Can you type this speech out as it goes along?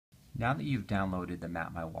Now that you've downloaded the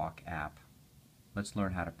MapMyWalk app, let's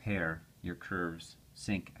learn how to pair your curve's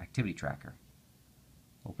sync activity tracker.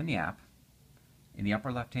 Open the app. In the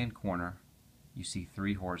upper left-hand corner, you see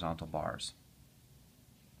 3 horizontal bars.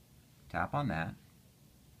 Tap on that.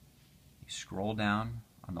 You scroll down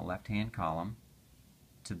on the left-hand column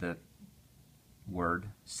to the word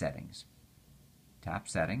Settings. Tap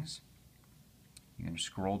Settings. You're going to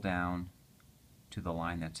scroll down to the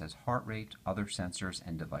line that says Heart Rate, Other Sensors,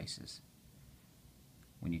 and Devices.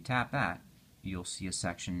 When you tap that, you'll see a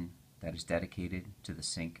section that is dedicated to the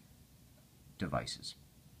sync devices.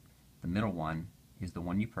 The middle one is the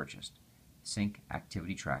one you purchased, Sync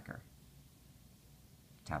Activity Tracker.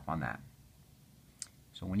 Tap on that.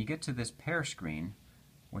 So when you get to this pair screen,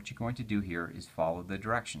 what you're going to do here is follow the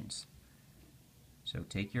directions. So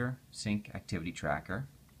take your Sync Activity Tracker,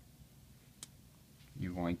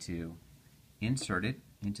 you're going to insert it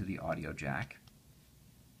into the audio jack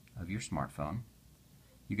of your smartphone.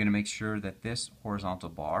 You're going to make sure that this horizontal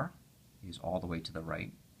bar is all the way to the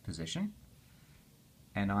right position,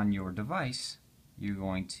 and on your device you're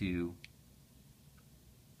going to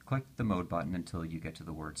click the mode button until you get to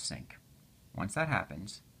the word sync. Once that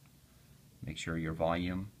happens, make sure your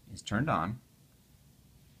volume is turned on,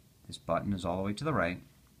 this button is all the way to the right,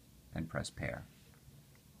 and press pair.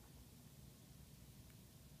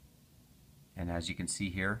 And as you can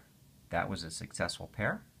see here, that was a successful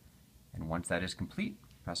pair, and once that is complete,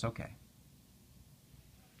 press OK.